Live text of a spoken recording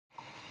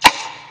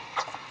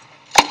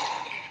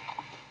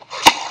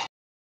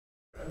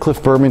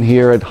Cliff Berman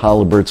here at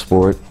Holabird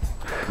Sports.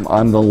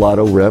 I'm the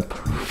Lotto Rep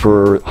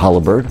for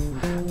Holabird,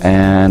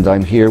 and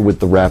I'm here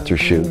with the Raptor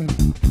shoe.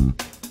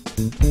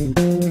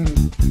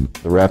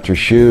 The Raptor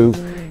shoe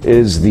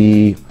is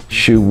the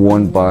shoe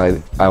worn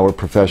by our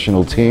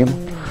professional team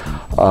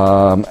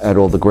at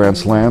all the Grand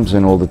Slams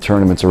and all the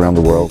tournaments around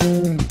the world.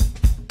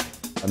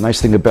 A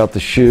nice thing about the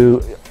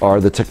shoe are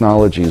the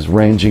technologies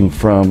ranging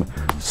from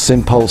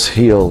Synpulse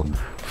heel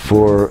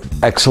for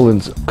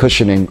excellent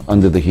cushioning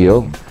under the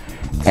heel,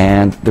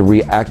 and the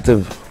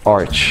reactive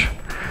arch.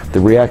 The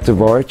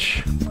reactive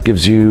arch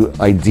gives you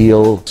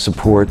ideal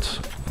support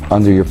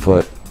under your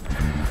foot.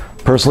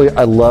 Personally,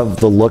 I love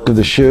the look of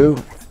the shoe,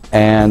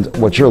 and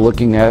what you're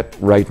looking at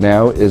right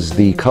now is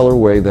the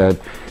colorway that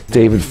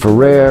David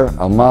Ferrer,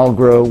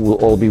 Almagro will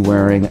all be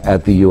wearing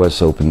at the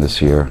US Open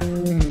this year.